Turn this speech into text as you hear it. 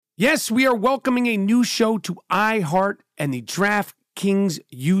Yes, we are welcoming a new show to iHeart and the DraftKings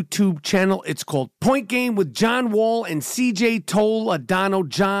YouTube channel. It's called Point Game with John Wall and CJ Toledano.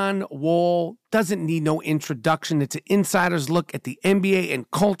 John Wall doesn't need no introduction. It's an insider's look at the NBA and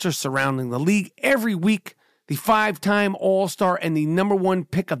culture surrounding the league. Every week, the five-time All-Star and the number one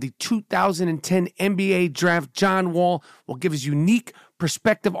pick of the 2010 NBA Draft, John Wall, will give his unique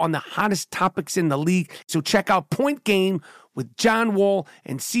perspective on the hottest topics in the league. So check out Point Game with John Wall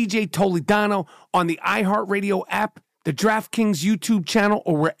and CJ Toledano on the iHeartRadio app, the DraftKings YouTube channel,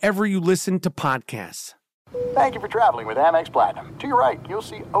 or wherever you listen to podcasts. Thank you for traveling with Amex Platinum. To your right, you'll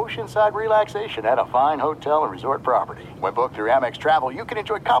see oceanside relaxation at a fine hotel and resort property. When booked through Amex Travel, you can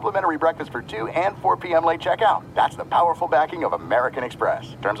enjoy complimentary breakfast for 2 and 4 p.m. late checkout. That's the powerful backing of American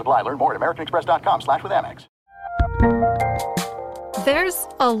Express. Terms apply. Learn more at americanexpress.com/withAmex. There's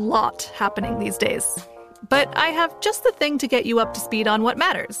a lot happening these days. But I have just the thing to get you up to speed on what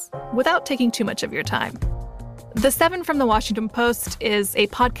matters, without taking too much of your time. The 7 from the Washington Post is a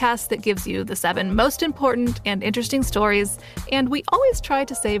podcast that gives you the 7 most important and interesting stories, and we always try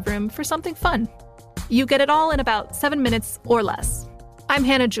to save room for something fun. You get it all in about 7 minutes or less. I'm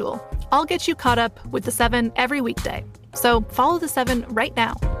Hannah Jewell. I'll get you caught up with the 7 every weekday. So follow the 7 right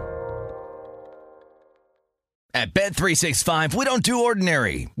now. At Bet365, we don't do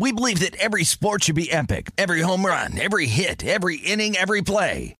ordinary. We believe that every sport should be epic. Every home run, every hit, every inning, every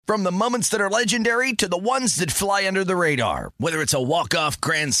play. From the moments that are legendary to the ones that fly under the radar. Whether it's a walk-off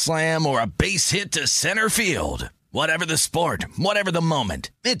grand slam or a base hit to center field. Whatever the sport, whatever the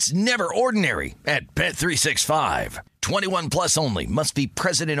moment. It's never ordinary at Bet365. 21 plus only. Must be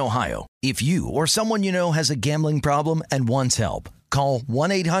present in Ohio. If you or someone you know has a gambling problem and wants help, call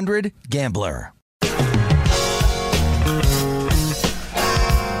 1-800-GAMBLER.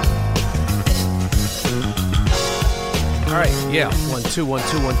 All right, yeah. 1 2 1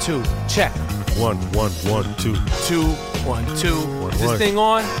 2 1 2. Check. 1 1 1 2 2 1 2. One, Is this one. thing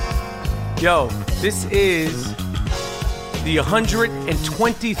on? Yo, this is the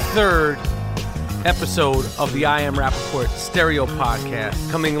 123rd episode of the I Am Rappaport Stereo Podcast,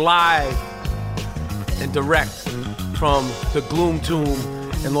 coming live and direct from the Gloom Tomb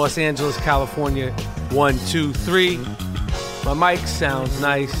in Los Angeles, California. 1 2 3. My mic sounds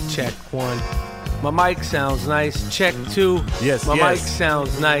nice. Check 1. My mic sounds nice. Check 2. Yes, My yes. mic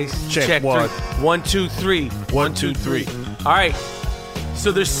sounds nice. Check 3. one. 1 2 3. 1 2 3. All right.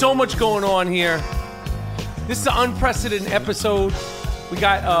 So there's so much going on here. This is an unprecedented episode. We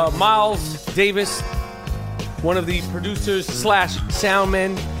got Miles Davis, one of the producers /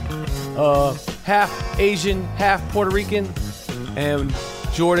 soundmen, half Asian, half Puerto Rican, and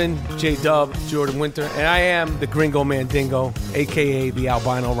Jordan J-Dub, Jordan Winter, and I am the Gringo Mandingo, a.k.a. the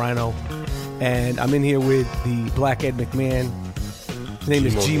Albino Rhino, and I'm in here with the Black Ed McMahon. His name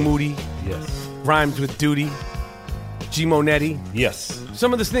is G. Moody. Yes. Rhymes with duty. G. Monetti. Yes.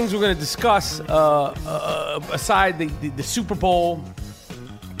 Some of the things we're going to discuss, aside the Super Bowl,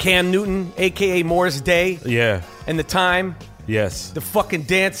 Cam Newton, a.k.a. Morris Day, Yeah. and the time, Yes. the fucking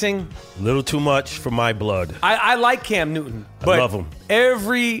dancing. A little too much for my blood. I like Cam Newton, but love him.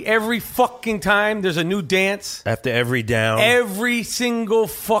 Every fucking time there's a new dance. After every down. Every single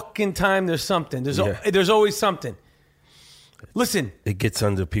fucking time there's something. There's always something. Listen, it gets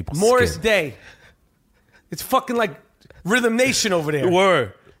under people's Morris skin. Day. It's fucking like Rhythm Nation over there.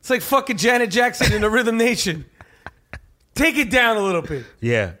 Word. It's like fucking Janet Jackson in the Rhythm Nation. Take it down a little bit.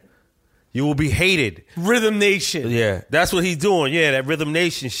 Yeah. You will be hated. Rhythm Nation. Yeah. That's what he's doing. Yeah, that Rhythm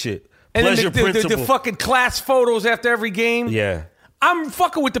Nation shit. And then Pleasure the principle. fucking class photos after every game. Yeah. I'm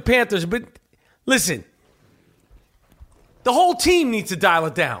fucking with the Panthers, but listen. The whole team needs to dial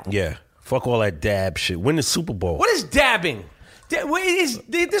it down. Yeah. Fuck all that dab shit. Win the Super Bowl. What is dabbing? Is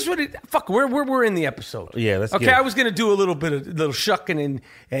this what it? Fuck, we're in the episode. Yeah, let's okay. get it. I was gonna do a little bit of little shucking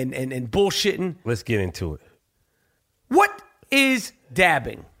and bullshitting. Let's get into it. What is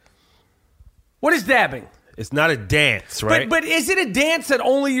dabbing? What is dabbing? It's not a dance, right? But is it a dance that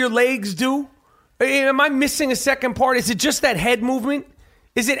only your legs do? Am I missing a second part? Is it just that head movement?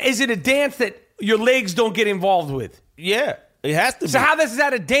 Is it a dance that your legs don't get involved with? Yeah, it has to be. So how is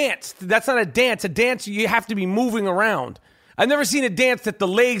that a dance? That's not a dance. A dance, you have to be moving around. I've never seen a dance that the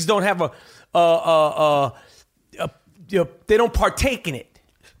legs don't have they don't partake in it.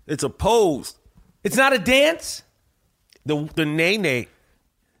 It's a pose. It's not a dance? The nay-nay.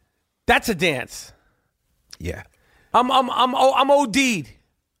 That's a dance. Yeah. I'm OD'd.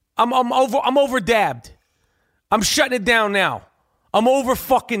 I'm over dabbed. I'm shutting it down now. I'm over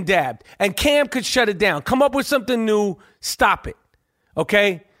fucking dabbed. And Cam could shut it down. Come up with something new. Stop it.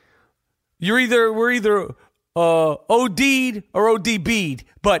 Okay? We're either OD'd or ODB'd,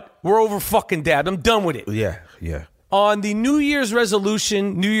 but we're over fucking dabbed. I'm done with it. Yeah. On the New Year's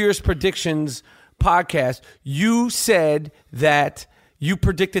resolution, New Year's predictions podcast, you said that you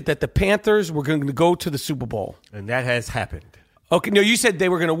predicted that the Panthers were going to go to the Super Bowl. And that has happened. Okay, no, you said they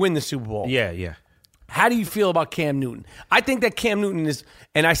were going to win the Super Bowl. Yeah. How do you feel about Cam Newton? I think that Cam Newton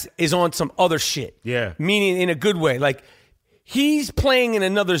is on some other shit. Yeah. Meaning in a good way. Like, he's playing in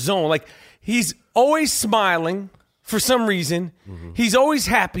another zone. Like, he's always smiling for some reason. Mm-hmm. He's always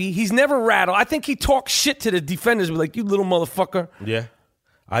happy. He's never rattled. I think he talks shit to the defenders. Like, you little motherfucker. Yeah.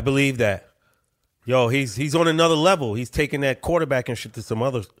 I believe that. Yo, he's on another level. He's taking that quarterback and shit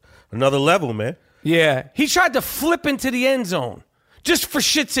to another level, man. Yeah. He tried to flip into the end zone just for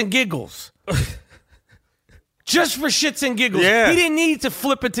shits and giggles. Just for shits and giggles. Yeah. He didn't need to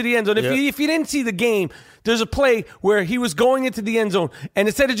flip into the end zone. If you didn't see the game, there's a play where he was going into the end zone, and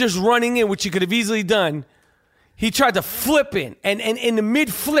instead of just running in, which he could have easily done, he tried to flip in. And in the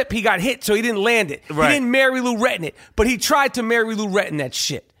mid-flip, he got hit, so he didn't land it. Right. He didn't Mary Lou Retton it, but he tried to Mary Lou Retton that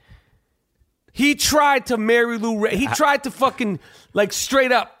shit. He tried to Mary Lou Retton. He tried to fucking, like,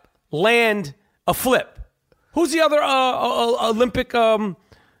 straight up land a flip. Who's the other Olympic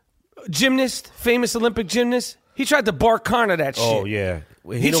gymnast, famous Olympic gymnast? He tried to Barcana that shit. Oh, yeah.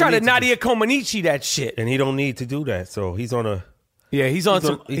 He tried to Nadia Comaneci that shit. And he don't need to do that, so he's on a... Yeah, he's on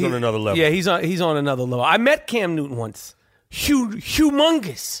another level. Yeah, he's on another level. I met Cam Newton once.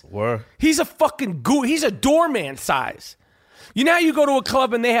 Humongous. Word. He's a fucking goo. He's a doorman size. You know how you go to a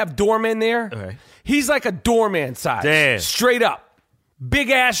club and they have doormen there? Okay. He's like a doorman size. Damn. Straight up. Big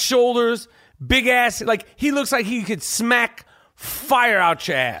ass shoulders, big ass. Like, he looks like he could smack fire out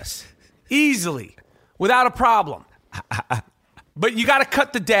your ass easily without a problem. But you got to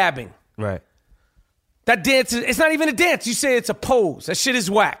cut the dabbing. Right. That dance, it's not even a dance. You say it's a pose. That shit is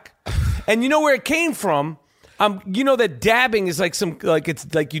whack. And you know where it came from? You know that dabbing is like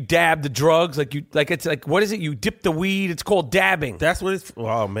it's like you dab the drugs, it's like what is it? You dip the weed. It's called dabbing. That's what it's...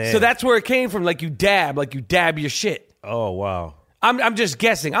 Oh, man. So that's where it came from. Like you dab your shit. Oh, wow. I'm just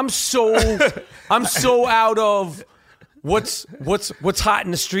guessing. I'm so out of what's hot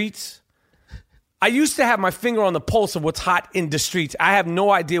in the streets. I used to have my finger on the pulse of what's hot in the streets. I have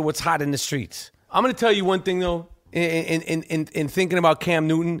no idea what's hot in the streets. I'm going to tell you one thing though. In thinking about Cam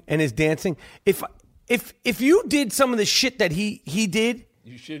Newton and his dancing, if you did some of the shit that he did,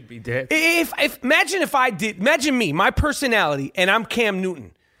 you should be dead. Imagine me, my personality, and I'm Cam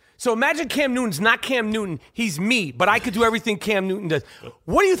Newton. So imagine Cam Newton's not Cam Newton, he's me, but I could do everything Cam Newton does.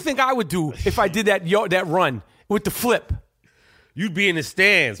 What do you think I would do if I did that run with the flip? You'd be in the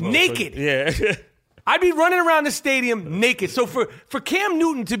stands. Naked. Yeah. I'd be running around the stadium naked. So for Cam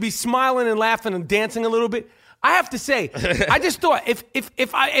Newton to be smiling and laughing and dancing a little bit, I have to say, I just thought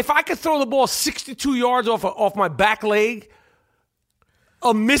if I could throw the ball 62 yards off my back leg,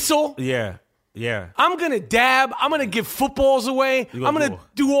 a missile. Yeah. I'm going to dab. I'm going to give footballs away. I'm going to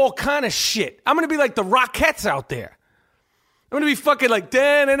do all kind of shit. I'm going to be like the Rockettes out there. I'm going to be fucking like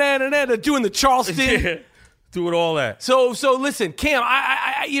da-na-na-na-na, doing the Charleston. Yeah. Doing all that. So listen, Cam,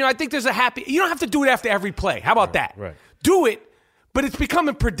 I think there's you don't have to do it after every play. How about that? Right. Do it, but it's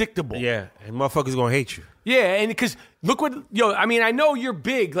becoming predictable. Yeah, and motherfuckers going to hate you. Yeah, and because look what, I know you're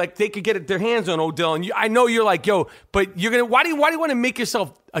big, like they could get their hands on Odell, and I know you're like, but you're going to, why do you want to make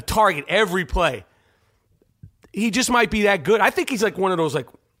yourself a target every play? He just might be that good. I think he's like one of those, like.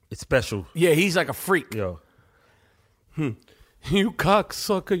 It's special. Yeah, he's like a freak. Yo. You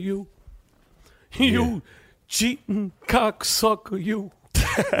cocksucker, you. You cheating cocksucker, you.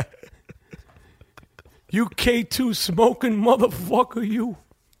 You K2 smoking motherfucker, you.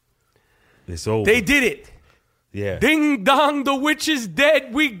 It's over. They did it. Yeah. Ding dong, the witch is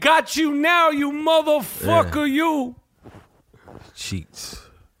dead. We got you now, you motherfucker, you. Cheats.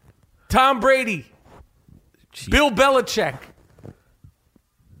 Tom Brady. Cheats. Bill Belichick.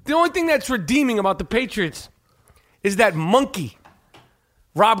 The only thing that's redeeming about the Patriots is that monkey,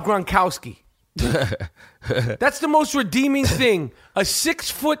 Rob Gronkowski. That's the most redeeming thing. A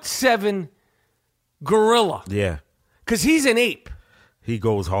 6'7" gorilla. Yeah. Because he's an ape. He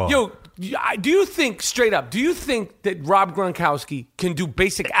goes hard. Yo, do you think, straight up, that Rob Gronkowski can do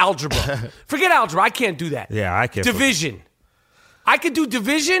basic algebra? Forget algebra. I can't do that. Yeah, I can't. Division. I could do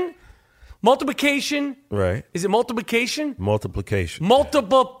division, multiplication. Right. Is it multiplication? Multiplication.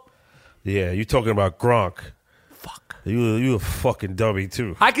 Multiple. Yeah, you talking about Gronk. Fuck. You a fucking dummy,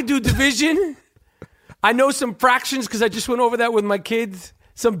 too. I could do division. I know some fractions because I just went over that with my kids.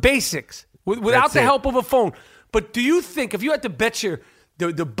 Some basics without That's the it. help of a phone. But do you think, if you had to bet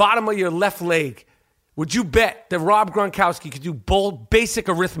the bottom of your left leg, would you bet that Rob Gronkowski could do basic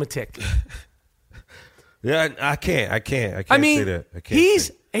arithmetic? Yeah, I can't. I can't I mean, say that. I can't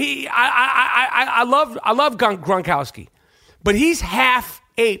say I love Gronkowski, but he's half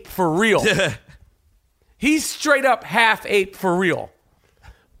ape for real. He's straight up half ape for real.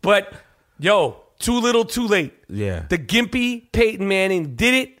 But yo, too little, too late. Yeah. The gimpy Peyton Manning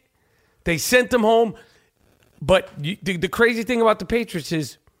did it. They sent him home. But the crazy thing about the Patriots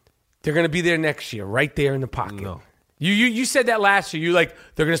is they're going to be there next year, right there in the pocket. No. You said that last year. You're like,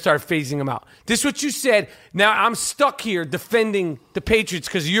 they're going to start phasing them out. This is what you said. Now I'm stuck here defending the Patriots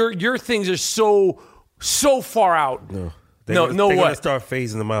because your things are so far out. No. They're They're going what? to start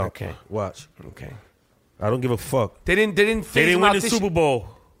phasing them out. Okay. Watch. Okay. I don't give a fuck. They didn't phase They didn't them out win the this Super Bowl.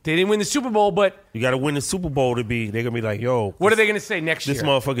 They didn't win the Super Bowl, but You got to win the Super Bowl to be. They're going to be like, yo. what are they going to say next This year?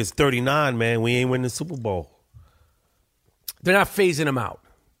 motherfucker's 39, man. We ain't winning the Super Bowl. They're not phasing him out.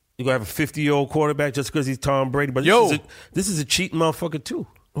 You going to have a 50-year-old quarterback just because he's Tom Brady. But this is a cheating motherfucker, too.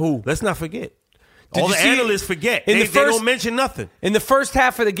 Who? Let's not forget. Did All you the see it? analysts forget. In They the first- don't mention nothing. In the first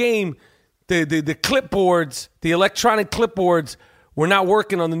half of the game, the clipboards, the electronic clipboards, were not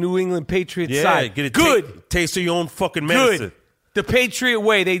working on the New England Patriots side. Get a Good. taste of your own fucking medicine. Good. The Patriot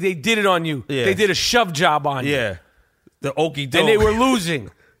way. They did it on you. Yeah. They did a shove job on you. Yeah. The okey doke. And they were losing.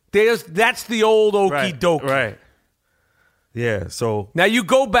 That's the old okey doke. Right. Yeah, so. Now you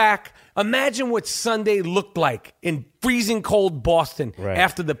go back. Imagine what Sunday looked like in freezing cold Boston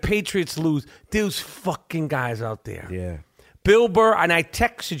after the Patriots lose. Those fucking guys out there. Yeah. Bill Burr, and I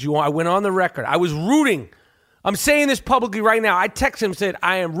texted you. I went on the record. I was rooting. I'm saying this publicly right now. I texted him and said,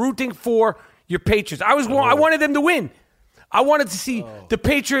 I am rooting for your Patriots. I wanted them to win. I wanted to see the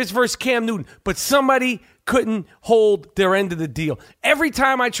Patriots versus Cam Newton, but somebody couldn't hold their end of the deal. Every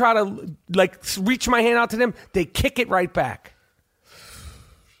time I try to reach my hand out to them, they kick it right back.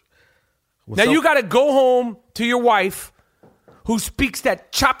 Now you got to go home to your wife who speaks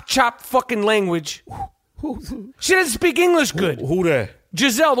that chop fucking language. She doesn't speak English good. Who that?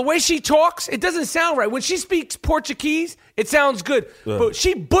 Giselle, the way she talks, it doesn't sound right. When she speaks Portuguese, it sounds good. But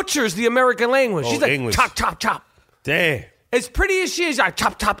she butchers the American language. She's like, English. chop. Damn. As pretty as she is, like,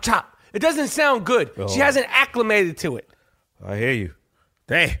 chop. It doesn't sound good. She hasn't acclimated to it. I hear you.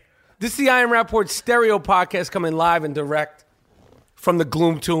 Damn. This is the I Am Rappaport stereo podcast coming live and direct from the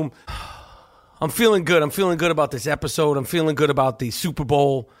Gloom Tomb. I'm feeling good. I'm feeling good about this episode. I'm feeling good about the Super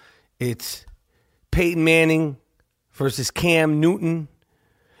Bowl. It's Peyton Manning versus Cam Newton.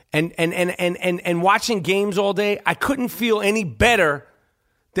 And watching games all day, I couldn't feel any better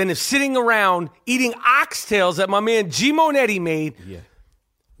than if sitting around eating oxtails that my man G Monetti made,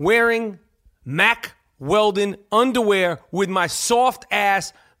 wearing Mack Weldon underwear with my soft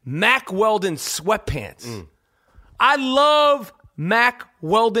ass Mack Weldon sweatpants. I love Mack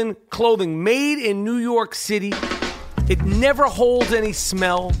Weldon clothing made in New York City. It never holds any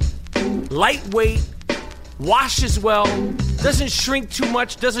smell. Lightweight, washes well, doesn't shrink too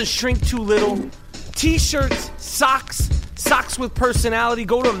much, doesn't shrink too little. T-shirts, socks with personality.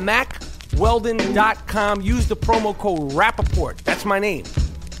 Go to MackWeldon.com. Use the promo code Rappaport. That's my name.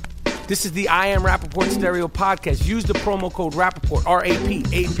 This is the I Am Rappaport Stereo Podcast. Use the promo code Rappaport,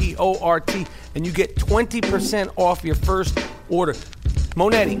 R-A-P-A-P-O-R-T, and you get 20% off your first order.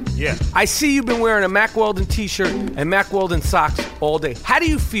 Monetti, Yeah. I see you've been wearing a Mack Weldon t-shirt and Mack Weldon socks all day. How do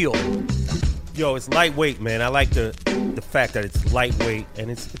you feel? Yo, it's lightweight, man. I like the fact that it's lightweight, and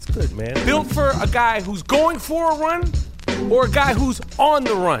it's good, man. Built for a guy who's going for a run or a guy who's on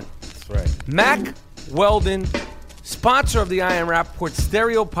the run. That's right. Mack Weldon, sponsor of the I Am Rappaport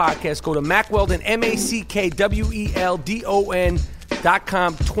Stereo Podcast. Go to Mack Weldon,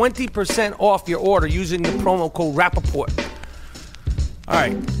 MackWeldon.com. 20% off your order using the promo code Rappaport. All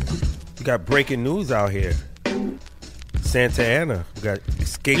right. We got breaking news out here. Santa Ana. We got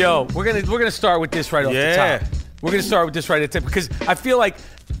escape. Yo, we're gonna start with this right off the top. We're gonna start with this right at the top because I feel like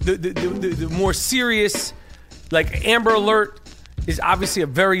the more serious, like Amber Alert, is obviously a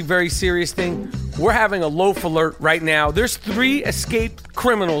very, very serious thing. We're having a loaf alert right now. There's 3 escaped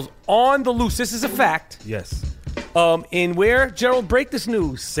criminals on the loose. This is a fact. Yes. In where? Gerald, break this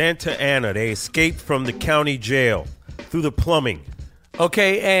news. Santa Ana. They escaped from the county jail through the plumbing.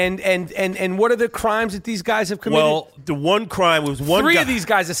 Okay, and what are the crimes that these guys have committed? Well, the one crime was one 3 guy. of these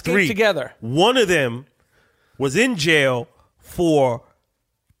guys escaped 3. together. One of them was in jail for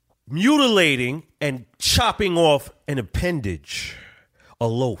mutilating and chopping off an appendage, a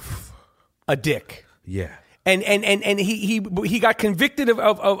loaf. A dick. Yeah. And he got convicted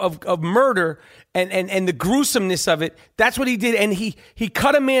of murder and the gruesomeness of it. That's what he did. And he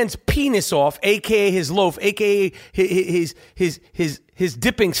cut a man's penis off, aka his loaf, aka his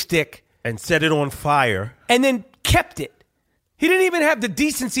dipping stick, And set it on fire. and then kept it. He didn't even have the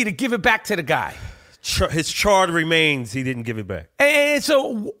decency to give it back to the guy. His charred remains, he didn't give it back. And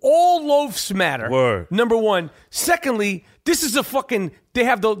so all loafs matter. Word. Number one. Secondly, this is a fucking, they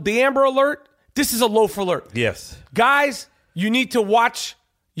have the Amber Alert. This is a loaf alert. Yes. Guys, you need to watch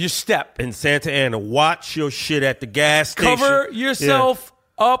your step. In Santa Ana, watch your shit at the gas station. Cover yourself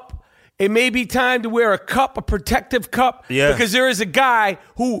up. It may be time to wear a protective cup. Yeah. Because there is a guy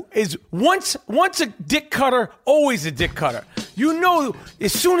who is once a dick cutter, always a dick cutter. You know,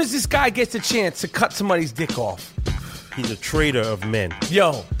 as soon as this guy gets a chance to cut somebody's dick off. He's a traitor of men.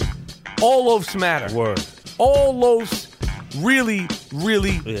 Yo, all loaves matter. Word. All loaves really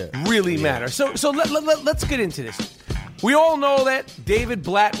matter. So let's get into this. We all know that David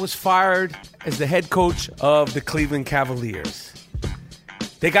Blatt was fired as the head coach of the Cleveland Cavaliers.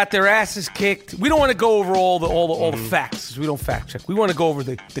 They got their asses kicked. We don't want to go over all the facts because we don't fact check. We want to go over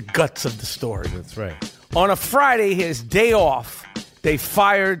the guts of the story. That's right. On a Friday, his day off, they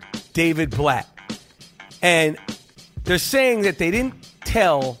fired David Blatt. And they're saying that they didn't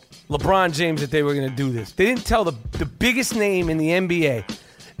tell LeBron James that they were going to do this. They didn't tell the biggest name in the NBA,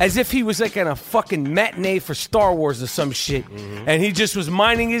 as if he was like in a fucking matinee for Star Wars or some shit. And he just was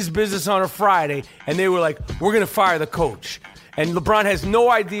minding his business on a Friday, and they were like, we're going to fire the coach. And LeBron has no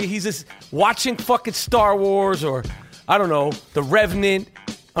idea. He's just watching fucking Star Wars or, I don't know, The Revenant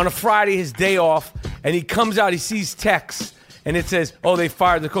on a Friday, his day off. And he comes out, he sees texts, and it says, oh, they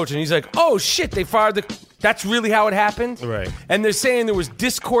fired the coach. And he's like, oh, shit, they fired the... That's really how it happened? Right. And they're saying there was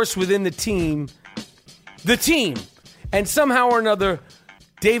discourse within the team. And somehow or another,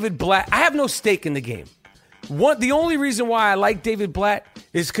 David Blatt... I have no stake in the game. The only reason why I like David Blatt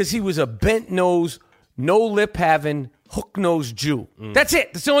is because he was a bent-nose, no-lip-having... hook-nosed Jew. That's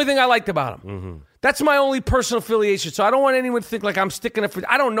it. That's the only thing I liked about him. That's my only personal affiliation. So I don't want anyone to think like I'm sticking up for...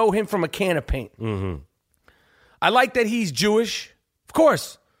 I don't know him from a can of paint. I like that he's Jewish. Of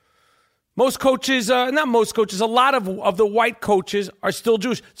course. Most coaches, not most coaches, a lot of the white coaches are still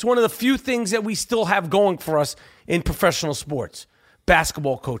Jewish. It's one of the few things that we still have going for us in professional sports.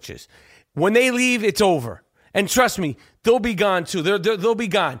 Basketball coaches. When they leave, it's over. And trust me, they'll be gone too. They'll be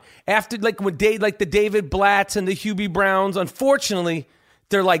gone after, like the David Blatts and the Hubie Browns. Unfortunately,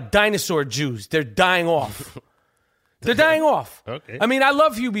 they're like dinosaur Jews. They're dying off. They're dying off. Okay. I mean, I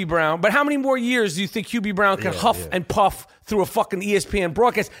love Hubie Brown, but how many more years do you think Hubie Brown can huff and puff through a fucking ESPN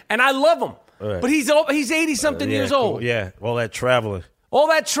broadcast? And I love him, but he's 80-something years old. Cool. Yeah, all that traveling. All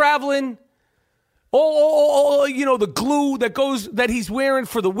the glue that he's wearing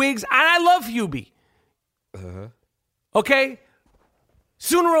for the wigs. And I love Hubie. Okay?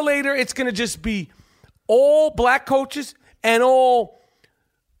 Sooner or later, it's going to just be all black coaches and all,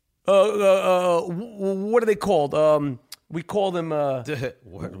 what are they called? We call them,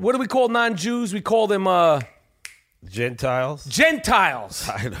 what do we call non-Jews? We call them, Gentiles. Gentiles.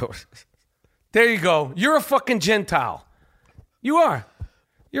 I know. There you go. You're a fucking Gentile. You are.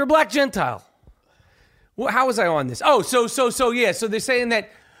 You're a black Gentile. Well, how was I on this? Oh, so yeah. So they're saying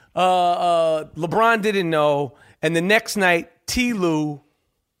that LeBron didn't know, and the next night, Tyronn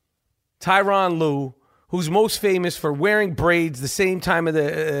Lue, who's most famous for wearing braids the same time of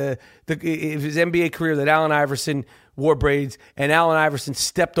his NBA career that Allen Iverson wore braids, and Allen Iverson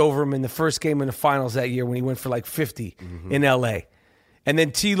stepped over him in the first game in the finals that year when he went for like 50 in L.A. And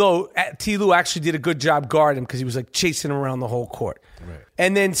then Ty Lue actually did a good job guarding him because he was like chasing him around the whole court. Right.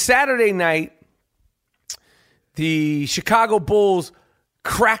 And then Saturday night, the Chicago Bulls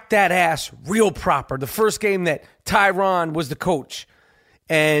cracked that ass real proper. The first game that Tyronn was the coach.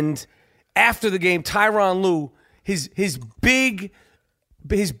 And after the game, Tyronn Lue, his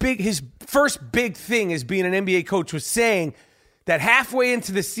first big thing as being an NBA coach was saying that halfway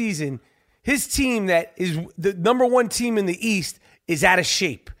into the season, his team that is the number one team in the East is out of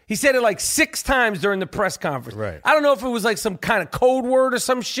shape. He said it like 6 times during the press conference. Right. I don't know if it was like some kind of code word or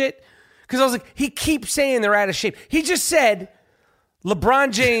some shit, because I was like, he keeps saying they're out of shape. He just said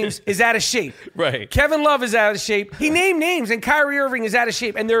LeBron James is out of shape. Right. Kevin Love is out of shape. He named names, and Kyrie Irving is out of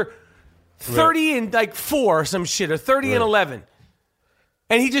shape, and they're 30 and like 4 or some shit, or 30 and 11.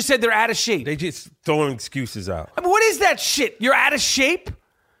 And he just said they're out of shape. They just throwing excuses out. I mean, what is that shit? You're out of shape?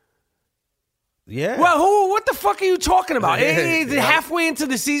 Yeah. Well, what the fuck are you talking about? Halfway into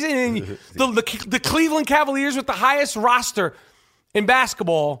the season, and the Cleveland Cavaliers with the highest roster in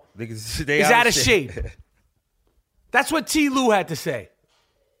basketball is out of shape. That's what Ty Lue had to say.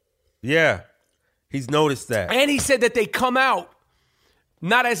 Yeah. He's noticed that. And he said that they come out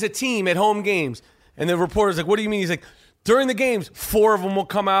not as a team at home games. And the reporter's like, what do you mean? He's like, during the games, 4 of them will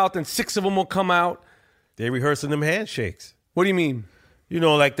come out, and 6 of them will come out. They rehearsing them handshakes. What do you mean? You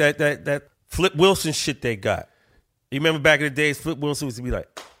know, like that Flip Wilson shit they got. You remember back in the days, Flip Wilson used to be like,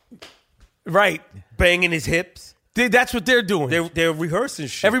 Right. banging his hips. That's what they're doing. They're rehearsing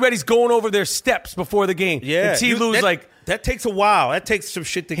shit. Everybody's going over their steps before the game. Yeah. And T. Lou's like... That takes a while. That takes some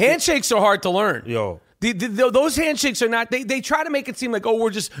shit to Handshakes are hard to learn. Yo. Those handshakes are not... They try to make it seem like, oh,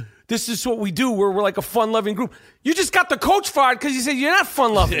 this is what we do. We're like a fun-loving group. You just got the coach fired because you said you're not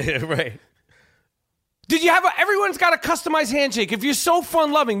fun-loving. Yeah, right. Did you have everyone's got a customized handshake. If you're so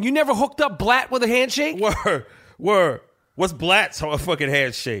fun-loving, you never hooked up Blatt with a handshake? Word. What's Blatt's fucking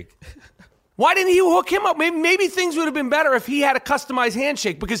handshake? Why didn't he hook him up? Maybe things would have been better if he had a customized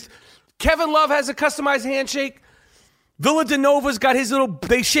handshake because Kevin Love has a customized handshake. Villanova's got his little...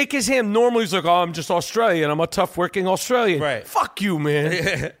 They shake his hand. Normally he's like, oh, I'm just Australian. I'm a tough-working Australian. Right. Fuck you,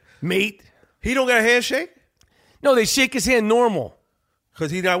 man. Mate. He don't got a handshake? No, they shake his hand normal.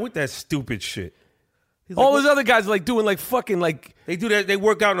 Because he not with that stupid shit. All those other guys like doing like fucking like... They do that. They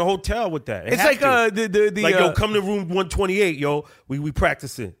work out in a hotel with that. It's like the like, yo, come to room 128, yo. We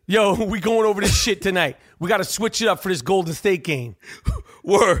practicing. Yo, we going over this shit tonight. We got to switch it up for this Golden State game.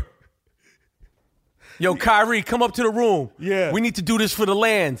 Word. Yo, Kyrie, come up to the room. Yeah. We need to do this for the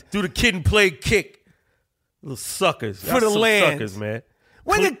land. Do the kid and play kick. Little suckers. For the land. Suckers, man.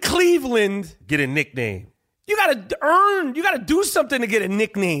 When did Cleveland... Get a nickname. You got to do something to get a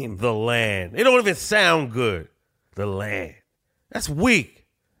nickname. The Land. It don't even sound good. The Land. That's weak.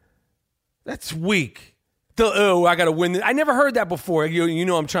 I got to win this. I never heard that before. You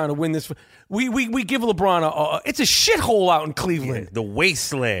know I'm trying to win this. We give LeBron it's a shithole out in Cleveland. Yeah, the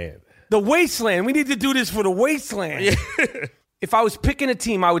wasteland. The wasteland. We need to do this for the wasteland. Yeah. If I was picking a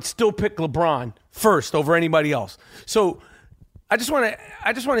team, I would still pick LeBron first over anybody else. So I just want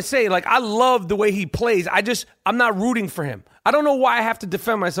to say, like, I love the way he plays. I'm not rooting for him. I don't know why I have to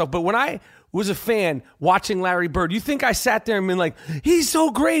defend myself, but when I was a fan watching Larry Bird, you think I sat there and been like, he's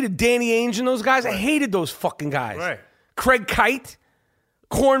so great at Danny Ainge and those guys? I hated those fucking guys. Right. Craig Kite,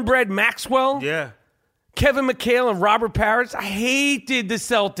 Cornbread Maxwell, Yeah. Kevin McHale and Robert Parrish. I hated the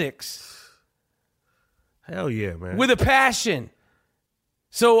Celtics. Hell yeah, man. With a passion.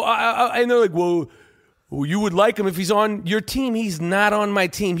 So, and they're like, well, you would like him if he's on your team. He's not on my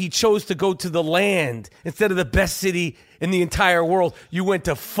team. He chose to go to the land instead of the best city in the entire world. You went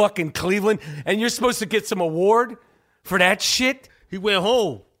to fucking Cleveland, and you're supposed to get some award for that shit? He went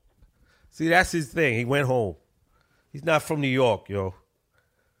home. See, that's his thing. He went home. He's not from New York, yo.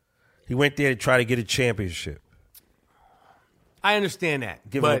 He went there to try to get a championship. I understand that.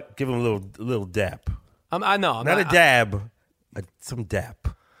 Give him a little dap. I know. Not a dab, some dap.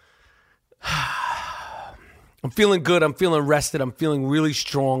 I'm feeling good. I'm feeling rested. I'm feeling really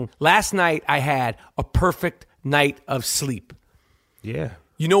strong. Last night, I had a perfect night of sleep. Yeah.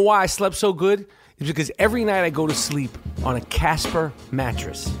 You know why I slept so good? It's because every night I go to sleep on a Casper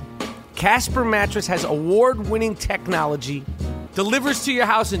mattress. Casper mattress has award-winning technology, delivers to your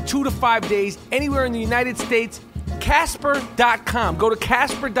house in 2 to 5 days, anywhere in the United States. Casper.com. Go to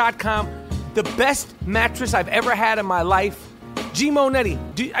Casper.com. The best mattress I've ever had in my life. G. Monetti,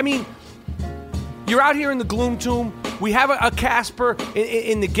 you're out here in the Gloom Tomb. We have a Casper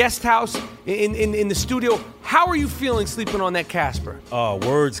in the guest house, in the studio. How are you feeling sleeping on that Casper?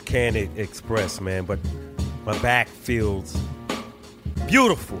 Words can't express, man, but my back feels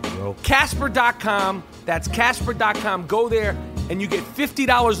beautiful, yo. Casper.com. That's Casper.com. Go there, and you get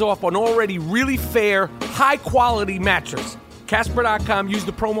 $50 off on already really fair, high-quality mattress. Casper.com. Use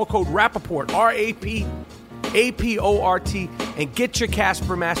the promo code Rappaport, RAPAPORT, and get your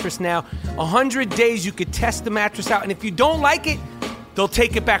Casper mattress now. 100 days you could test the mattress out, and if you don't like it, they'll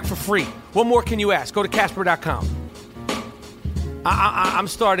take it back for free. What more can you ask? Go to Casper.com. I'm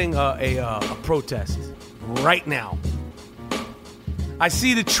starting a protest right now. I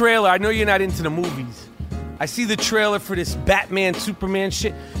see the trailer. I know you're not into the movies. I see the trailer for this Batman, Superman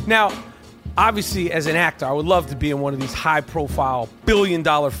shit. Now, obviously, as an actor, I would love to be in one of these high-profile,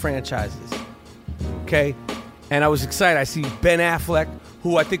 billion-dollar franchises. Okay? And I was excited. I see Ben Affleck,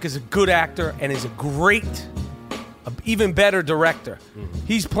 who I think is a good actor and is a great, even better director. Mm-hmm.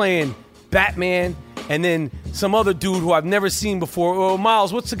 He's playing Batman, and then some other dude who I've never seen before. Oh,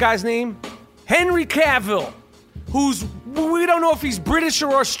 Miles, what's the guy's name? Henry Cavill, we don't know if he's British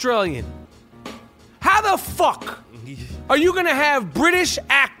or Australian. How the fuck are you going to have British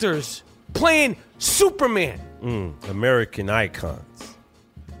actors playing Superman? American icons.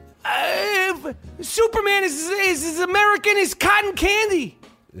 Superman is American as cotton candy.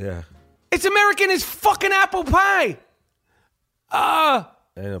 Yeah. It's American as fucking apple pie.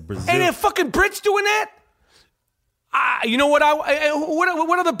 And Brazil. And the fucking Brits doing that? You know what?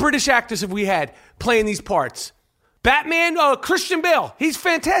 What other British actors have we had playing these parts? Batman, Christian Bale. He's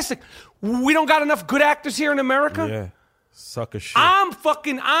fantastic. We don't got enough good actors here in America? Yeah. Sucker shit. I'm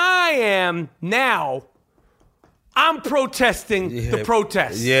protesting the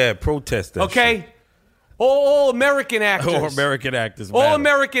protest. Yeah, protest that okay? shit. All American actors. All American actors matter. All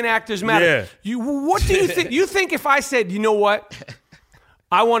American actors matter. Yeah. What do you think? You think if I said, you know what?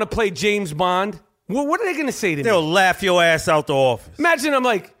 I want to play James Bond, what are they going to say to They'll me? laugh your ass out the office. Imagine I'm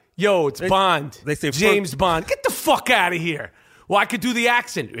like, yo, it's Bond. They say James Bond. Get the fuck out of here. Well, I could do the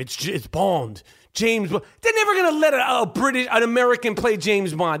accent. It's Bond. James Bond. They're never going to let an American play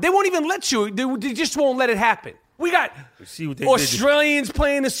James Bond. They won't even let you. They just won't let it happen. We got Australians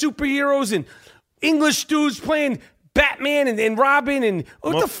playing the superheroes and English dudes playing Batman and Robin and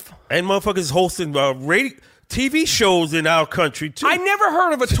and motherfuckers hosting TV shows in our country too. I never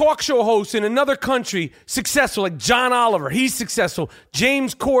heard of a talk show host in another country successful like John Oliver. He's successful.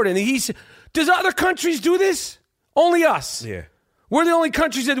 James Corden. Does other countries do this? Only us. Yeah. We're the only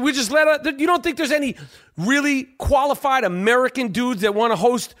countries that we just you don't think there's any really qualified American dudes that want to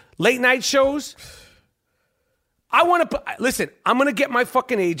host late night shows? Listen, I'm going to get my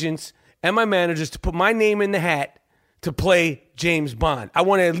fucking agents and my managers to put my name in the hat to play James Bond. I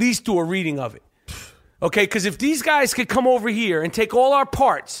want to at least do a reading of it. Okay? Because if these guys could come over here and take all our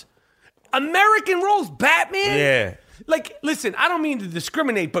parts, American roles, Batman? Yeah. Like, listen, I don't mean to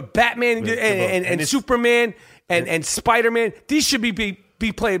discriminate, but Batman and Superman and Spider-Man, these should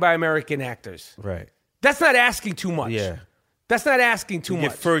be played by American actors. Right. That's not asking too much. Yeah. That's not asking too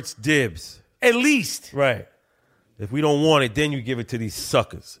much. Get first dibs. At least. Right. If we don't want it, then you give it to these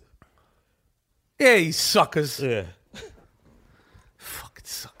suckers. Yeah, you suckers. Yeah. Fucking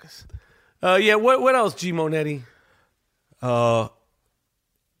suckers. Yeah, what else, G. Monetti?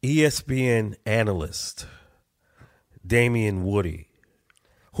 ESPN analyst Damian Woody,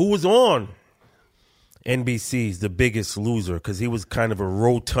 who was on NBC's The Biggest Loser because he was kind of a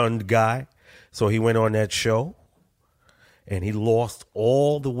rotund guy. So he went on that show and he lost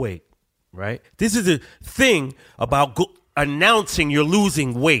all the weight, right? This is a thing about announcing you're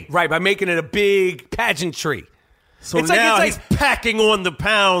losing weight. Right, by making it a big pageantry. So now he's packing on the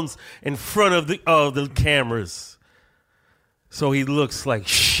pounds in front of the cameras. So he looks like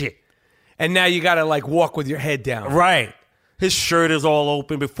shit. And now you got to like walk with your head down. Right. His shirt is all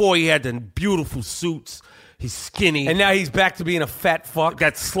open. Before he had the beautiful suits. He's skinny. And now he's back to being a fat fuck.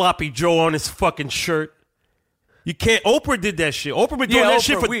 Got sloppy Joe on his fucking shirt. You can't. Oprah did that shit. Oprah been doing that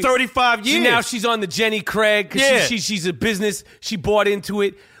shit for 35 years. Now she's on the Jenny Craig because she's a business. She bought into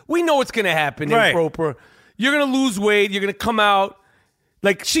it. We know what's going to happen in Oprah. You're going to lose weight. You're going to come out.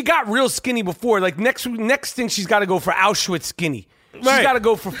 Like, she got real skinny before. Like, next thing, she's got to go for Auschwitz skinny. She's got to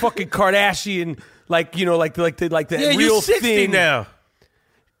go for fucking Kardashian, like, you know, like the real you're 60 thin. now.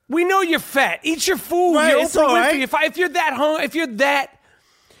 We know you're fat. Eat your food. Right, You're it's all right. If you're that hungry,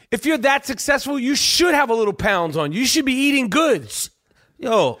 if you're that successful, you should have a little pounds on. You should be eating good.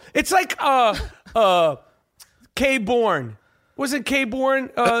 Yo, it's like Kay Bourne. Wasn't Kay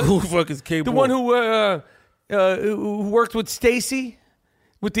Bourne? Who the fuck is Kay the Bourne? one who worked with Stacy?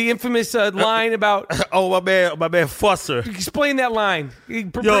 With the infamous line about... my man Fusser. Explain that line. Bring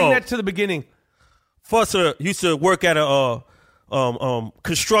that to the beginning. Fusser used to work at a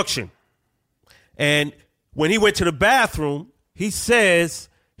construction. And when he went to the bathroom, he says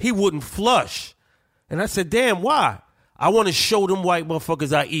he wouldn't flush. And I said, damn, why? I want to show them white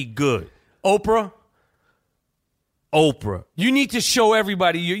motherfuckers I eat good. Oprah. You need to show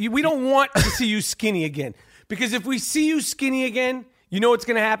everybody. We don't want to see you skinny again. Because if we see you skinny again... You know what's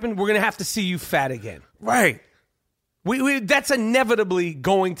going to happen? We're going to have to see you fat again. Right. That's inevitably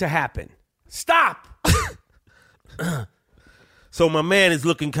going to happen. Stop. So my man is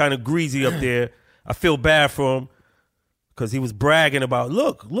looking kind of greasy up there. I feel bad for him because he was bragging about,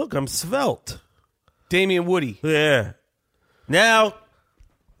 look, I'm svelte. Damian Woody. Yeah. Now,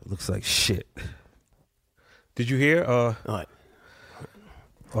 it looks like shit. Did you hear? What?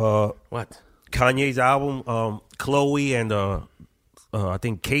 What? Kanye's album, Chloe and... I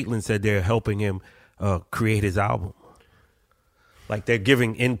think Caitlyn said they're helping him create his album. Like they're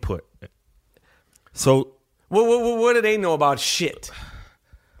giving input. So, what do they know about shit?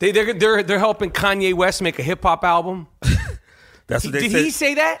 They're helping Kanye West make a hip hop album. That's what they said. Did he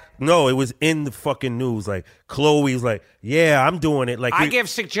say that? No, it was in the fucking news. Like Chloe's like, yeah, I'm doing it. Like I give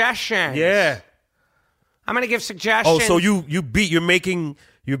suggestions. Yeah, I'm gonna give suggestions. Oh, so you're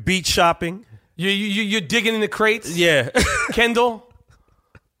beat shopping. You're digging in the crates. Yeah, Kendall.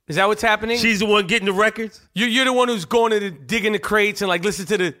 Is that what's happening? She's the one getting the records. You're the one who's going to dig in the crates and like listen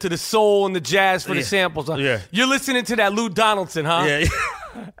to the soul and the jazz for the samples. Huh? Yeah. You're listening to that Lou Donaldson, huh?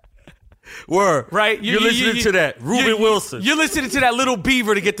 Yeah. Word. Right. You're listening to that Reuben Wilson. You're listening to that Little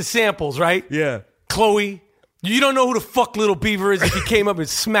Beaver to get the samples, right? Yeah. Chloe. You don't know who the fuck Little Beaver is if he came up and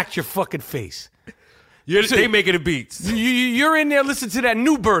smacked your fucking face. They making the beats. You're in there listening to that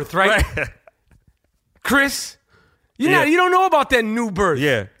New Birth, right? Chris, you don't know about that New Birth.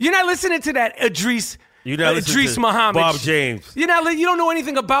 Yeah. You're not listening to that Idris Muhammad. Bob James. You don't know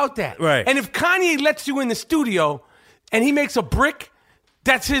anything about that. Right. And if Kanye lets you in the studio and he makes a brick,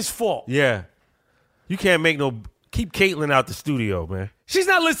 that's his fault. Yeah. You can't make keep Caitlyn out the studio, man. She's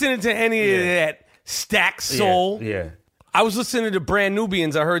not listening to any of that Stack Soul. Yeah. I was listening to Brand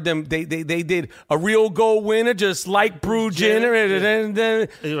Nubians. I heard them. They did a real gold winner, just like Brew Jenner.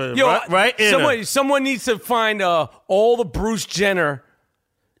 Right. Someone needs to find all the Bruce Jenner.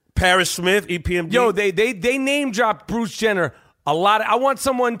 Paris Smith, EPMD. Yo, they name dropped Bruce Jenner a lot. I want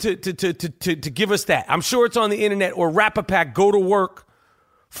someone to give us that. I'm sure it's on the internet or Rap-A-Pack. Go to work.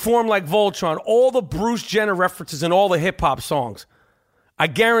 Form like Voltron. All the Bruce Jenner references in all the hip hop songs. I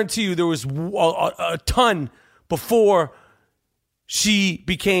guarantee you there was a ton before she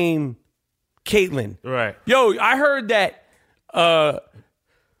became Caitlyn. Right. Yo, I heard that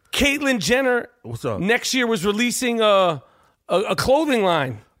Caitlyn Jenner What's up? next year was releasing a clothing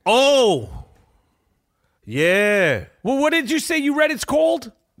line. Oh. Yeah. Well, what did you say you read it's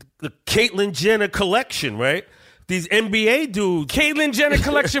called? The Caitlyn Jenner collection, right? These NBA dudes. Caitlyn Jenner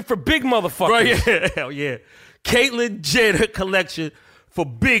collection for big motherfuckers. Right, yeah. Hell yeah. Caitlyn Jenner collection for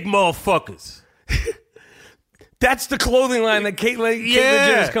big motherfuckers. That's the clothing line that Caitlyn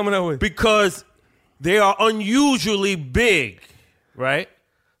Jenner's coming up with. Because they are unusually big, right?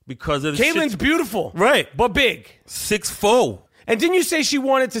 Because of the Caitlyn's beautiful. Right. But big. 6'4". And didn't you say she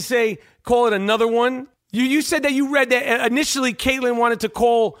wanted to call it another one? You said that you read that initially Caitlyn wanted to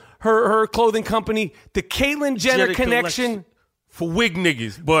call her clothing company the Caitlyn Jenner Connection. For wig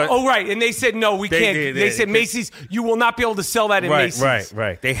niggas, but... Oh, right. And they said, no, we can't. They said, Macy's, you will not be able to sell that in Macy's.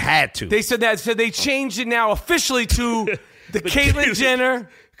 Right. They had to. They said that. So they changed it now officially to the Caitlyn Jenner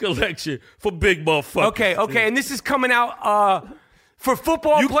Collection for big motherfuckers. Okay. And this is coming out for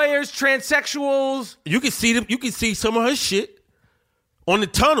football players, transsexuals. You can see them. You can see some of her shit on the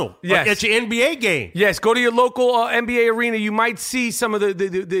tunnel at your NBA game. Yes, go to your local NBA arena. You might see some of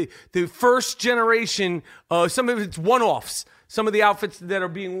the first generation. Some of it's one-offs. Some of the outfits that are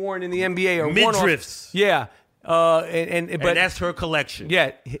being worn in the NBA are midriffs. Yeah, but that's her collection.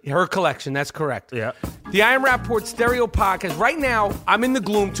 Yeah, her collection. That's correct. Yeah. The I Am Rappaport Stereo Podcast. Right now, I'm in the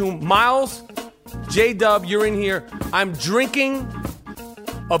Gloom Tomb. Miles, J-Dub, you're in here. I'm drinking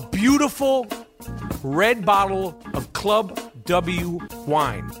a beautiful red bottle of Club W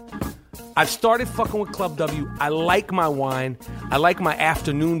wine. I've started fucking with Club W. I like my wine. I like my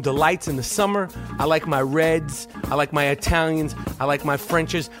afternoon delights in the summer. I like my reds. I like my Italians. I like my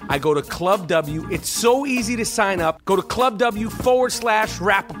Frenches. I go to Club W. It's so easy to sign up. Go to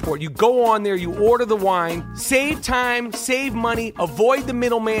clubw.com/Rappaport. You go on there, you order the wine, save time, save money, avoid the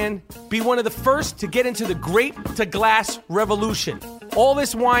middleman, be one of the first to get into the grape to glass revolution. All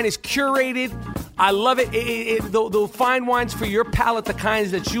this wine is curated. I love it. They'll find wines for your palate, the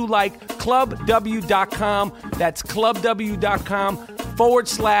kinds that you like. ClubW.com. That's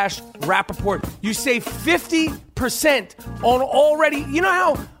clubw.com/Rappaport. You save 50% on already. You know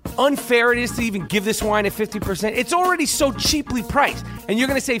how unfair it is to even give this wine at 50%? It's already so cheaply priced. And you're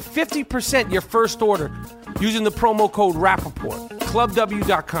going to save 50% your first order using the promo code Rappaport.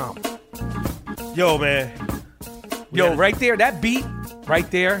 ClubW.com. Yo, man. Right there, that beat right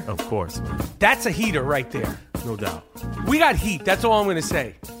there. Of course, man. That's a heater right there. No doubt. We got heat. That's all I'm going to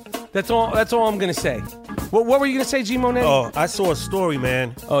say. That's all I'm going to say. What were you going to say, G Monet? Oh, I saw a story,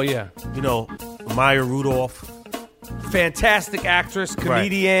 man. Oh, yeah. You know, Maya Rudolph. Fantastic actress,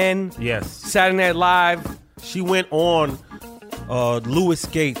 comedian. Right. Yes. Saturday Night Live. She went on Louis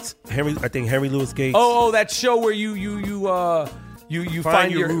Gates. Henry Louis Gates. Oh, that show where you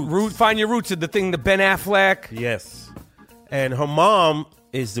find your roots. Find your roots. The thing, the Ben Affleck. Yes. And her mom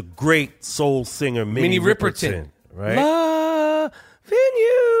is the great soul singer Minnie Riperton, right? Loving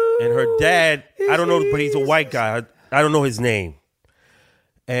you. And her dad, I don't know, but he's a white guy. I don't know his name.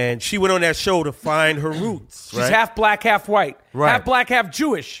 And she went on that show to find her roots. She's half black, half white. Right. Half black, half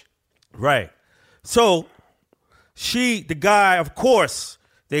Jewish. Right. So the guy, of course,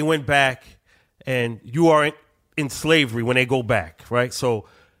 they went back, and you are in slavery when they go back, right? So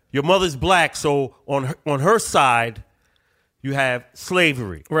your mother's black, so on her side, you have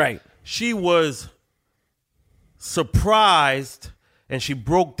slavery. Right. She was surprised, and she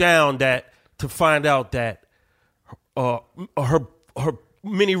broke down to find out that her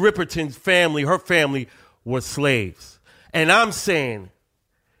Minnie Riperton's family, her family, was slaves. And I'm saying,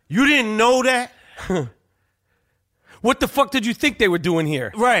 you didn't know that? What the fuck did you think they were doing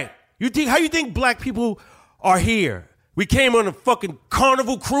here? Right. How you think black people are here. We came on the fucking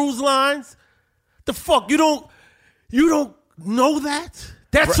Carnival Cruise Lines. The fuck, you don't know that?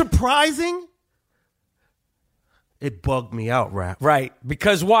 That's surprising? It bugged me out, Rap. Right.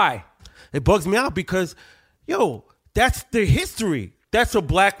 Because why? It bugs me out because, yo, that's the history. That's a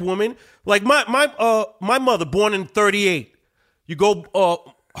black woman. Like my mother, born in 1938. You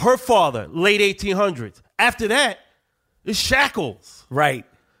go, her father, late 1800s. After that, it's shackles. Right.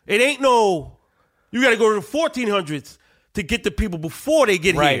 It ain't no, you got to go to the 1400s to get the people before they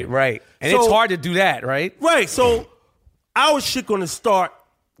get here. Right. And So- it's hard to do that, right? Right. So our shit going to start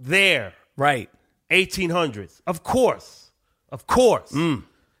there. Right. 1800s. Of course. And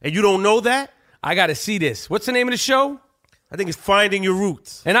you don't know that? I got to see this. What's the name of the show? I think it's Finding Your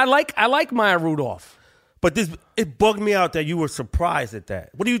Roots. And I like Maya Rudolph. But it bugged me out that you were surprised at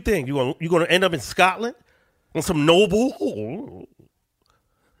that. What do you think? You going to end up in Scotland on some noble?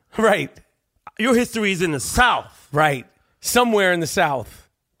 Right. Your history is in the South. Right. Somewhere in the South.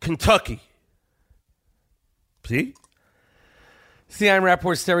 Kentucky. See? It's the Iron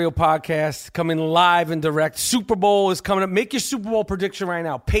Rapport Stereo Podcast coming live and direct. Super Bowl is coming up. Make your Super Bowl prediction right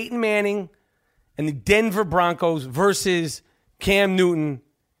now. Peyton Manning and the Denver Broncos versus Cam Newton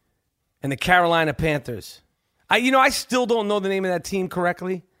and the Carolina Panthers. I still don't know the name of that team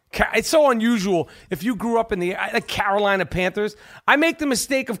correctly. It's so unusual. If you grew up in the Carolina Panthers, I make the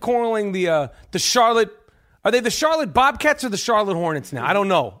mistake of calling the Charlotte. Are they the Charlotte Bobcats or the Charlotte Hornets now? I don't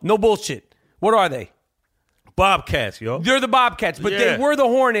know. No bullshit. What are they? Bobcats, yo. They're the Bobcats, but they were the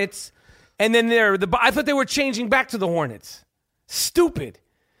Hornets, and then I thought they were changing back to the Hornets. Stupid.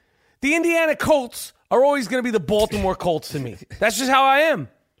 The Indiana Colts are always going to be the Baltimore Colts to me. That's just how I am.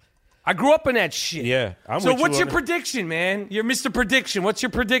 I grew up in that shit. Yeah. So what's your prediction, man? You're Mr. Prediction. What's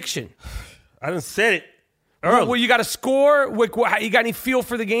your prediction? I done said it early. Well, you got a score? You got any feel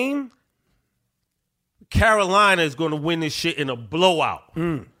for the game? Carolina is going to win this shit in a blowout.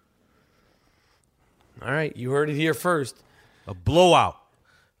 All right, you heard it here first. A blowout.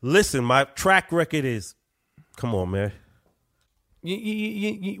 Listen, my track record is, come on, man.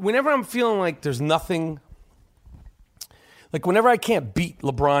 Whenever I'm feeling like there's nothing, like whenever I can't beat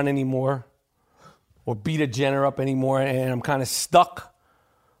LeBron anymore or beat a Jenner up anymore and I'm kind of stuck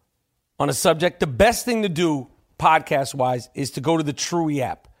on a subject, the best thing to do podcast-wise is to go to the Truey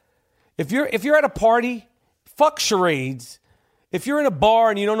app. If you're at a party, fuck charades. If you're in a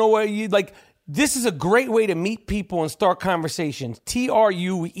bar and you don't know where you like, this is a great way to meet people and start conversations.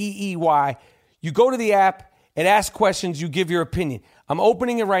 TRUEEY. You go to the app and ask questions. You give your opinion. I'm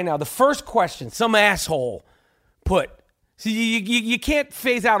opening it right now. The first question, some asshole put. See, you can't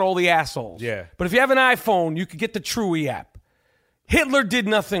phase out all the assholes. Yeah. But if you have an iPhone, you could get the Truey app. Hitler did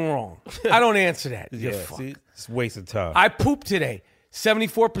nothing wrong. I don't answer that. Yeah, see, it's a waste of time. I pooped today.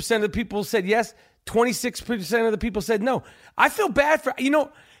 74% of the people said yes. 26% of the people said no. I feel bad for,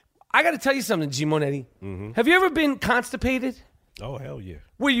 I got to tell you something, G. Monetti. Mm-hmm. Have you ever been constipated? Oh, hell yeah.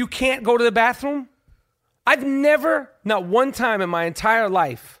 Where you can't go to the bathroom? I've never, not one time in my entire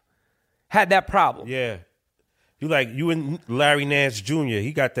life, had that problem. Yeah. You and Larry Nance Jr.,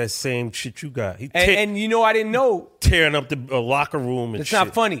 he got that same shit you got. And I didn't know. Tearing up the locker room and it's shit.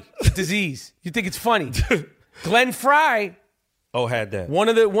 not funny. It's a disease. You think it's funny. Glenn Fry. Oh, had that.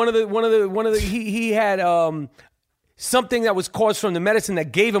 He had something that was caused from the medicine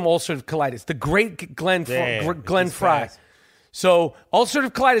that gave him ulcerative colitis. The great Glenn Fry. Fast. So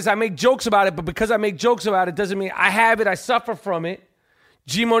ulcerative colitis, I make jokes about it, but because I make jokes about it doesn't mean I have it. I suffer from it.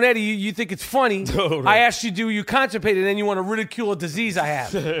 G. Monetti, you think it's funny. No. I asked you, do you constipate, and then you want to ridicule a disease I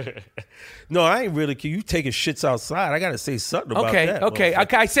have. No, I ain't ridicule. You taking shits outside. I got to say something about that. Okay.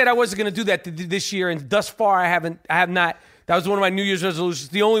 I said I wasn't going to do that this year, and thus far I have not. That was one of my New Year's resolutions.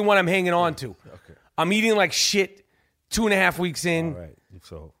 The only one I'm hanging on to. Okay. I'm eating like shit 2.5 weeks in. All right.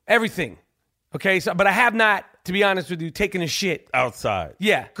 So everything. Okay, but I have not, to be honest with you, taken a shit. Outside.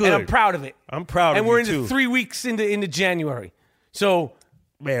 Yeah. Good. And I'm proud of it. I'm proud of and you, we're into too. 3 weeks into January. So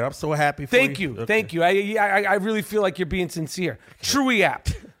man, I'm so happy for thank you. you. Thank you. I really feel like you're being sincere. Truey app.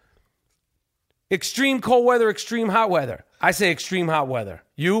 Extreme cold weather, extreme hot weather. I say extreme hot weather.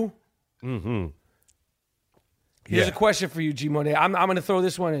 You? Mm-hmm. Here's a question for you, G. Monet. I'm going to throw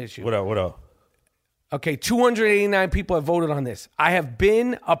this one at you. What up? Okay, 289 people have voted on this. I have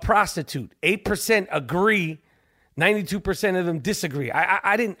been a prostitute. 8% agree. 92% of them disagree.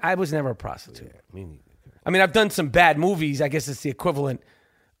 I was never a prostitute. Yeah, me neither. I mean, I've done some bad movies. I guess it's the equivalent.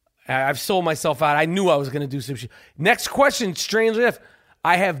 I've sold myself out. I knew I was going to do some shit. Next question, strangely enough,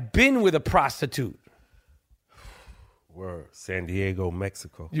 I have been with a prostitute. Word. San Diego,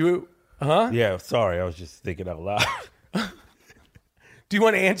 Mexico. You, huh? Yeah, sorry. I was just thinking out loud. Do you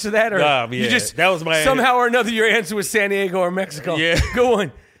want to answer that? Or Nah, you yeah, just that was my somehow or another your answer was San Diego or Mexico. Yeah. Go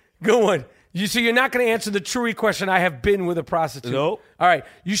on. So you're not going to answer the truey question, I have been with a prostitute. Nope. All right.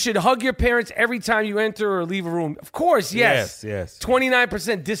 You should hug your parents every time you enter or leave a room. Of course, yes. Yes.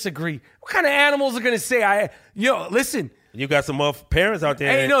 29% disagree. What kind of animals are going to say, listen. You got some parents out there.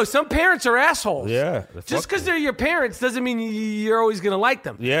 Hey, no, some parents are assholes. Yeah. Just because they're your parents doesn't mean you're always going to like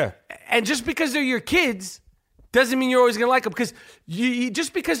them. Yeah. And just because they're your kids doesn't mean you're always going to like them. Because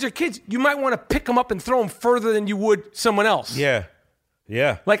just because they're kids, you might want to pick them up and throw them further than you would someone else. Yeah.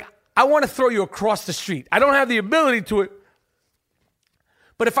 Yeah. Like, I want to throw you across the street. I don't have the ability to it.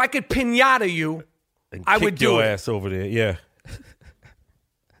 But if I could pinata you, I would do your it. ass over there. Yeah.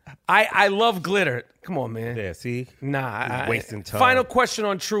 I love glitter. Come on, man. Yeah, see? Nah. Wasting time. Final question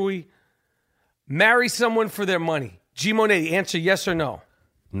on Truey. Marry someone for their money. G Monet, answer yes or no.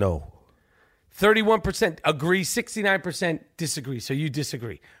 No. 31% agree, 69% disagree. So you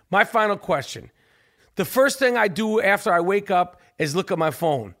disagree. My final question. The first thing I do after I wake up is look at my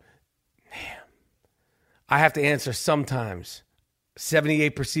phone. Damn. I have to answer sometimes.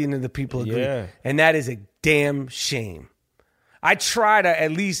 78% of the people agree. Yeah. And that is a damn shame. I try to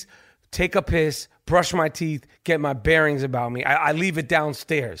at least take a piss, brush my teeth, get my bearings about me. I leave it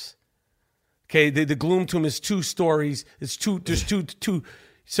downstairs. Okay, the gloom tomb is 2 stories. There's two.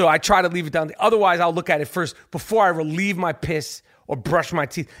 So I try to leave it down. Otherwise, I'll look at it first before I relieve my piss or brush my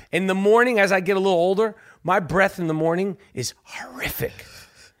teeth. In the morning, as I get a little older, my breath in the morning is horrific.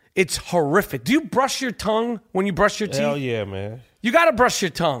 It's horrific. Do you brush your tongue when you brush your teeth? Hell yeah, man. You got to brush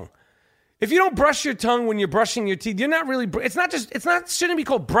your tongue. If you don't brush your tongue when you're brushing your teeth, you're not really. Shouldn't be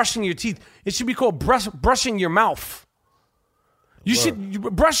called brushing your teeth. It should be called brushing your mouth. You should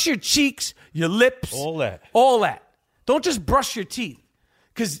brush your cheeks, your lips, All that. Don't just brush your teeth.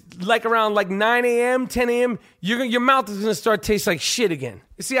 Because around 9 a.m., 10 a.m., your mouth is going to start to taste like shit again.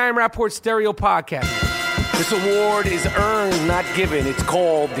 It's the I Am Rapport Stereo Podcast. This award is earned, not given. It's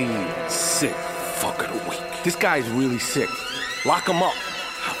called the Sick Fuck of the Week. This guy's really sick. Lock him up.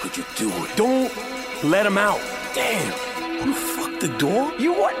 How could you do it? Don't let him out. Damn. You fucked the dog?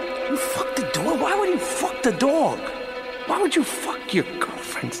 You what? You fucked the dog? Why would you fuck the dog? Why would you fuck your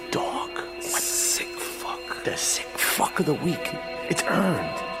girlfriend's dog? What? Sick fuck. The sick fuck of the week. It's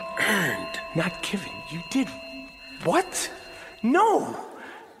earned. Earned. Not given. You did what? No.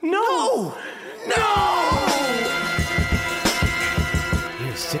 You're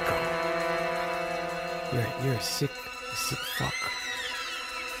a sicko. You're a sick fuck.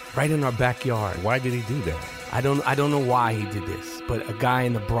 Right in our backyard. Why did he do that? I don't know why he did this, but a guy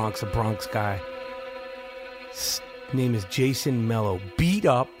in the Bronx, a Bronx guy, name is Jason Mello, beat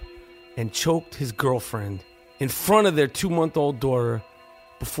up and choked his girlfriend in front of their 2-month-old daughter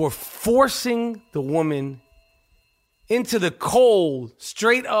before forcing the woman into the cold,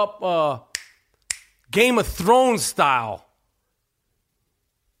 straight up Game of Thrones style.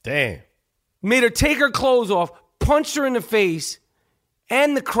 Damn. Made her take her clothes off, punched her in the face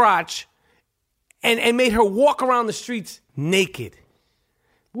and the crotch, and made her walk around the streets naked.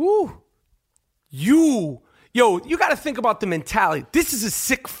 Woo. You got to think about the mentality. This is a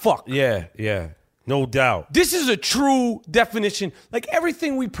sick fuck. Yeah. No doubt. This is a true definition. Like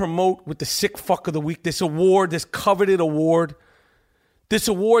everything we promote with the sick fuck of the week, this award, this coveted award, this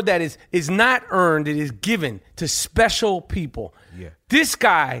award that is not earned, it is given to special people. Yeah. This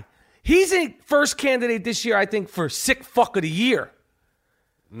guy, he's a first candidate this year, I think, for sick fuck of the year.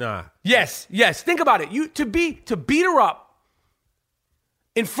 Nah. Yes. Think about it. To beat her up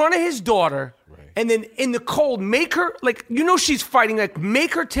in front of his daughter, right, and then in the cold, make her she's fighting.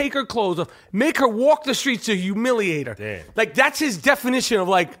 Make her take her clothes off, make her walk the streets to humiliate her. Damn. That's his definition of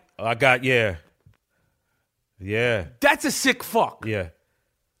Yeah. That's a sick fuck. Yeah.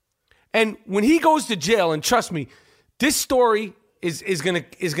 And when he goes to jail, and trust me, this story is gonna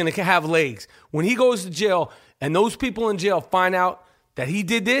have legs. When he goes to jail, and those people in jail find out that he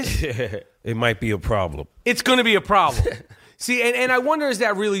did this, it might be a problem. It's going to be a problem. See, and I wonder, is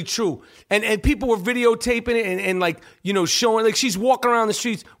that really true? And people were videotaping it and showing, she's walking around the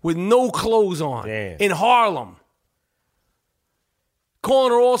streets with no clothes on. Damn. In Harlem.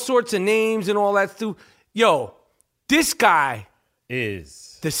 Calling her all sorts of names and all that stuff. Yo, this guy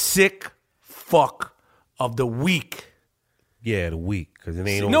is the sick fuck of the week. Yeah, the week, because it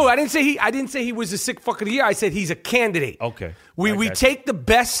ain't. No, I didn't say he was the sick fuck of the year. I said he's a candidate. Okay. We take the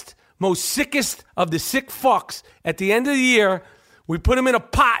best, most sickest of the sick fucks at the end of the year. We put them in a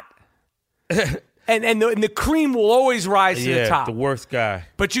pot, and the cream will always rise to the top. The worst guy.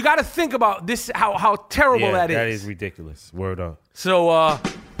 But you got to think about this, how terrible that is. That is ridiculous. Word up. So,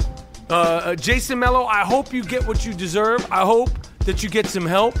 Jason Mello, I hope you get what you deserve. I hope that you get some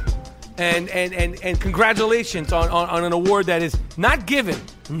help. And congratulations on an award that is not given.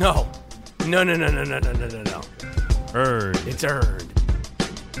 No. Earned. It's earned.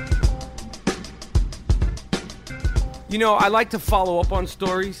 You know, I like to follow up on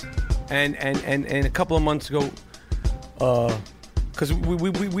stories, and a couple of months ago, because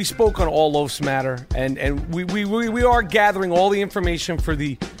we spoke on All Loafs Matter, and we are gathering all the information for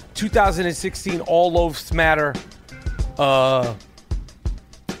the 2016 All Loafs Matter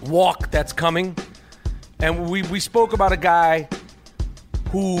walk that's coming, and we spoke about a guy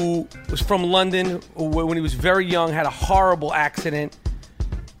who was from London, who, when he was very young, had a horrible accident,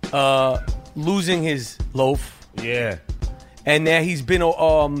 losing his loaf. Yeah. And now he's been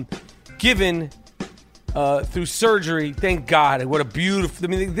given through surgery. Thank God! What a beautiful. I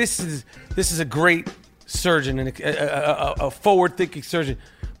mean, this is a great surgeon and a forward-thinking surgeon.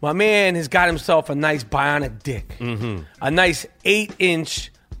 My man has got himself a nice bionic dick, a nice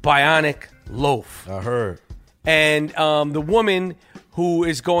 8-inch bionic loaf. I heard. And the woman who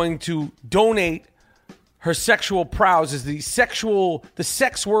is going to donate her sexual prowess is the sex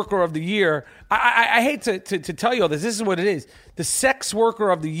worker of the year. I hate to tell you all this. This is what it is. The sex worker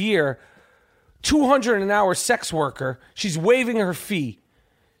of the year, $200 an hour sex worker. She's waiving her fee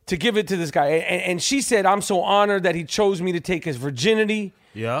to give it to this guy. And she said, I'm so honored that he chose me to take his virginity.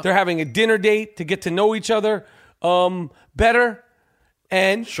 Yeah. They're having a dinner date to get to know each other better.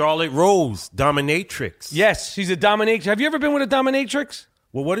 And Charlotte Rose, dominatrix. yes, she's a dominatrix. Have you ever been with a dominatrix?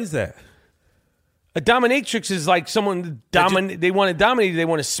 Well, what is that? A dominatrix is like someone they want to dominate you. They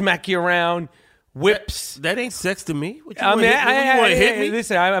want to smack you around, whips. That ain't sex to me. What you I want mean, to hit me?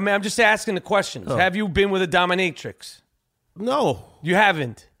 Listen, I'm just asking the questions. Oh. Have you been with a dominatrix? No. You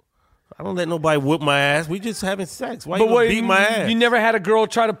haven't. I don't let nobody whip my ass. We just having sex. Why But you gonna beat my ass? You never had a girl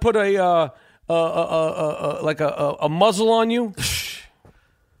try to put a muzzle on you?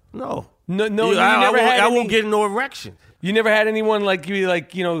 No. No. You never had I any- won't get no erection. You never had anyone like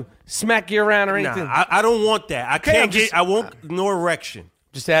you smack you around or anything? Nah, I don't want that. I Okay, can't get. I won't no erection.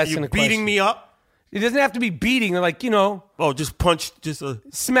 Just asking You're a question. beating me up. It doesn't have to be beating. Like Oh, just punch. Just a.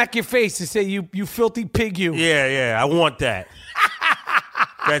 smack your face and say you filthy pig you. Yeah. I want that.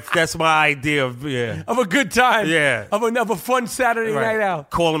 That's my idea of Of a good time. Yeah. Of a fun Saturday Right. night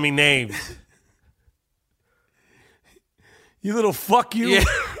out. Calling me names. You little fuck you.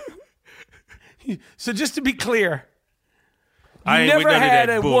 Yeah. So just to be clear, I you ain't with never none of had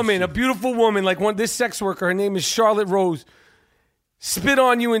that a bullshit. woman, a beautiful woman like this sex worker, her name is Charlotte Rose, spit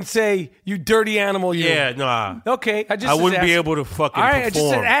on you and say, you dirty animal, you. Yeah, nah. Okay, I wouldn't be asking. able to fucking All right,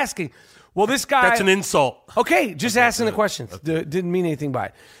 perform. I just asking. Well, this guy. That's an insult. Okay, just asking the questions. Didn't mean anything by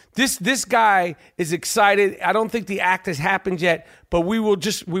it. This guy is excited. I don't think the act has happened yet, but we were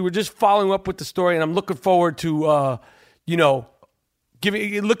just following up with the story, and I'm looking forward to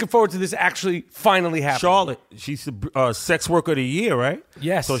looking forward to this actually finally happening. Charlotte, she's the sex worker of the year, right?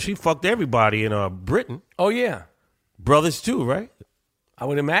 Yes. So she fucked everybody in Britain. Oh yeah, Brothers too, right? I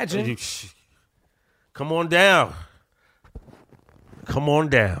would imagine. Come on down. Come on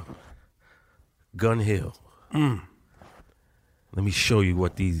down. Gun Hill. Let me show you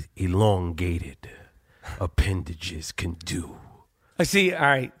what these elongated appendages can do. I see. All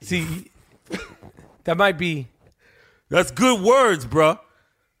right. See, that might be That's good words, bruh.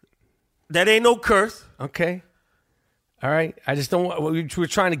 That ain't no curse. okay. All right. I just don't want. We're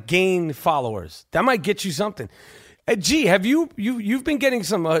trying to gain followers. That might get you something. Gee, have you've been getting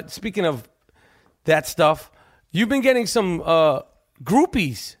some? Speaking of that stuff, you've been getting some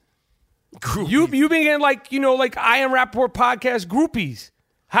groupies. You've been getting like I Am Rappaport podcast groupies.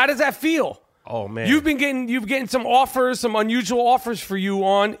 How does that feel? Oh man, You've been getting some offers, some unusual offers for you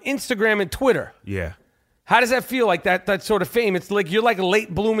on Instagram and Twitter. yeah. How does that feel? Like that sort of fame? It's like you're like a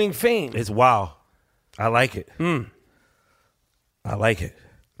late blooming fame. It's wow. I like it. I like it.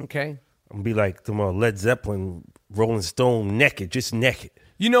 Okay. I'm gonna be like them Led Zeppelin, Rolling Stone, naked, just naked.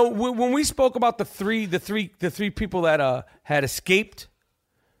 You know, when we spoke about the three people that had escaped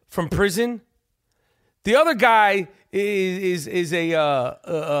from prison, the other guy is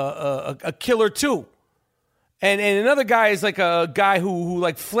a killer too, and another guy is like a guy who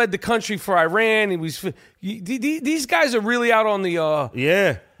like fled the country for Iran. These guys are really out on the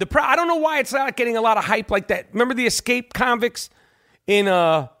Yeah. I don't know why it's not getting a lot of hype like that. Remember the escaped convicts in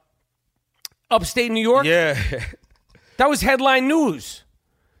upstate New York? Yeah. That was headline news.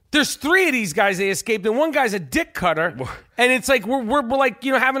 There's 3 of these guys they escaped, and one guy's a dick cutter. And it's like we're like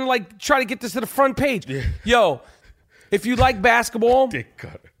having to like try to get this to the front page. Yeah. Yo, if you like basketball, Dick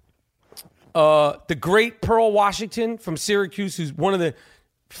cutter. the great Pearl Washington from Syracuse, who's one of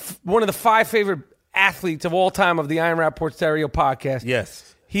the 5 favorite athletes of all time of the Iron Rapport Stereo podcast.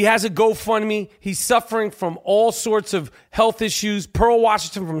 Yes. He has a GoFundMe. He's suffering from all sorts of health issues. Pearl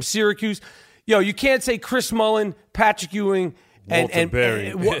Washington from Syracuse. Yo, you can't say Chris Mullin, Patrick Ewing, and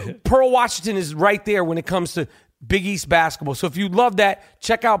Pearl Washington is right there when it comes to Big East basketball. So if you love that,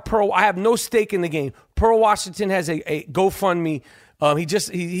 check out Pearl. I have no stake in the game. Pearl Washington has a GoFundMe. He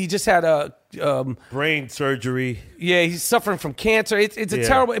just had a brain surgery. Yeah, he's suffering from cancer. It's a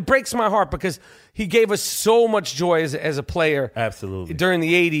terrible. It breaks my heart because he gave us so much joy as a player. Absolutely. During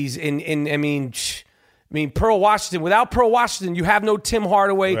the 80s. And I mean, Pearl Washington. Without Pearl Washington, you have no Tim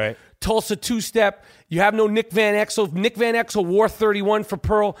Hardaway. Right. Tulsa two-step. You have no Nick Van Exel. Nick Van Exel wore 31 for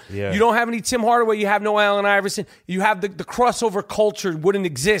Pearl. Yeah. You don't have any Tim Hardaway. You have no Allen Iverson. You have the crossover culture wouldn't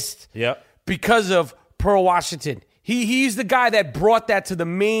exist because of Pearl Washington. He's the guy that brought that to the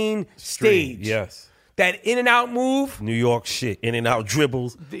main stage. Yes. That in-and-out move. New York shit. In-and-out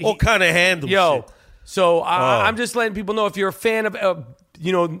dribbles. All kind of handle shit. So I'm just letting people know if you're a fan of,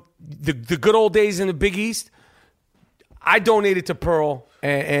 the good old days in the Big East, I donated to Pearl,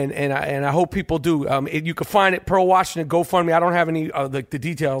 and I hope people do. You can find it, Pearl Washington, GoFundMe. I don't have any the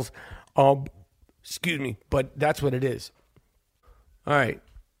details. Excuse me, but that's what it is. All right.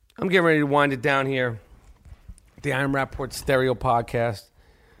 I'm getting ready to wind it down here. The Iron Rapport Stereo Podcast.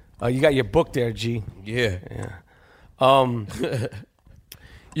 You got your book there, G. Yeah.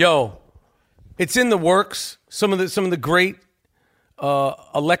 Yo, it's in the works. Some of the great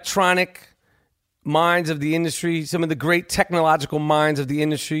electronic minds of the industry, some of the great technological minds of the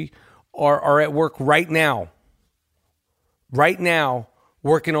industry are at work right now. Right now,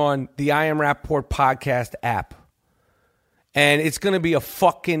 working on the I Am Rapport podcast app. And it's going to be a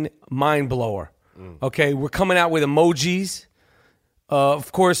fucking mind blower. Okay, we're coming out with emojis.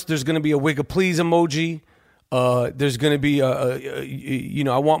 Of course, there's going to be a Wigga Please emoji. There's going to be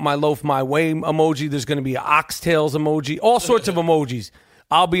I want my loaf my way emoji. There's going to be an oxtails emoji. All sorts of emojis.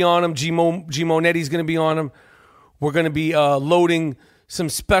 I'll be on them. G Monetti's going to be on them. We're going to be loading some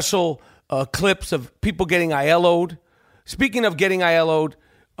special clips of people getting ILO'd. Speaking of getting ILO'd,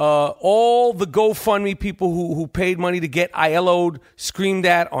 all the GoFundMe people who paid money to get ILO'd, screamed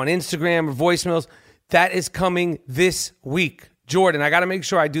at on Instagram or voicemails, that is coming this week. Jordan, I got to make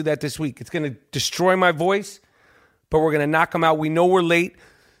sure I do that this week. It's going to destroy my voice, but we're going to knock them out. We know we're late.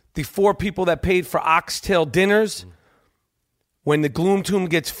 The 4 people that paid for oxtail dinners, when the Gloom Tomb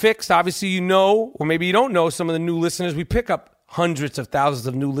gets fixed, obviously you know, or maybe you don't know, some of the new listeners, we pick up hundreds of thousands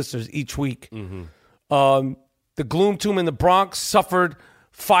of new listeners each week. The Gloom Tomb in the Bronx suffered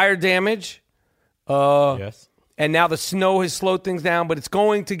fire damage. Yes. And now the snow has slowed things down, but it's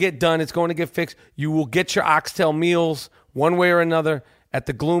going to get done. It's going to get fixed. You will get your oxtail meals one way or another at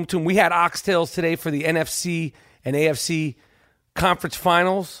the Gloom Tomb. We had oxtails today for the NFC and AFC conference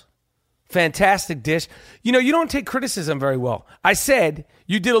finals. Fantastic dish. You know, you don't take criticism very well. I said,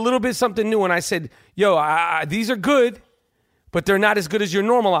 you did a little bit something new, and I said, yo, these are good, but they're not as good as your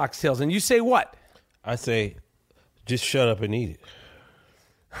normal oxtails. And you say what? I say, just shut up and eat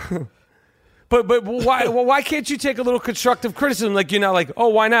it. But why can't you take a little constructive criticism? Like, you're not like, oh,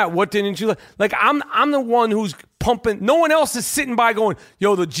 why not? What didn't you like? Like, I'm the one who's pumping. No one else is sitting by going,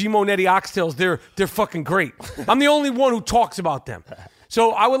 yo, the G Monetti oxtails, they're fucking great. I'm the only one who talks about them.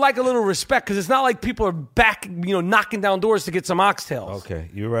 So I would like a little respect, because it's not like people are back, knocking down doors to get some oxtails. Okay,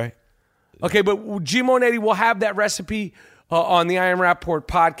 you're right. Okay, but G Monetti will have that recipe on the I Am Rapport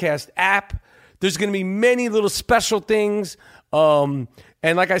podcast app. There's going to be many little special things. And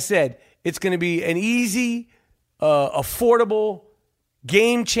like I said, it's going to be an easy, affordable,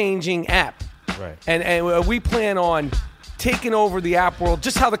 game-changing app. Right. And we plan on taking over the app world,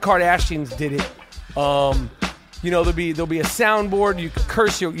 just how the Kardashians did it. There'll be a soundboard. You can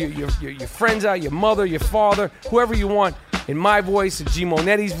curse your friends out, your mother, your father, whoever you want, in my voice, in G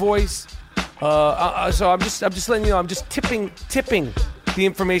Monetti's voice. So I'm just letting you know, I'm just tipping the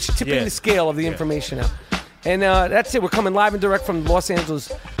information, the scale of the information out. And that's it. We're coming live and direct from Los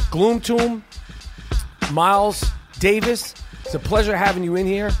Angeles Gloom Tomb. Miles Davis, it's a pleasure having you in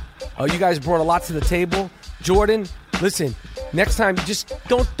here. You guys brought a lot to the table. Jordan, listen, next time just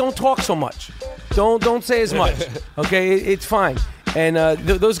don't talk so much. Don't say as much. Okay, it's fine. And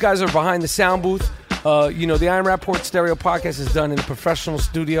those guys are behind the sound booth. The Iron Rapport Stereo podcast is done in a professional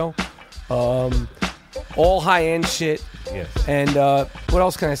studio. All high end shit. Yes. And what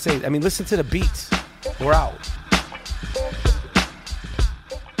else can I say? I mean, listen to the beats. We're out.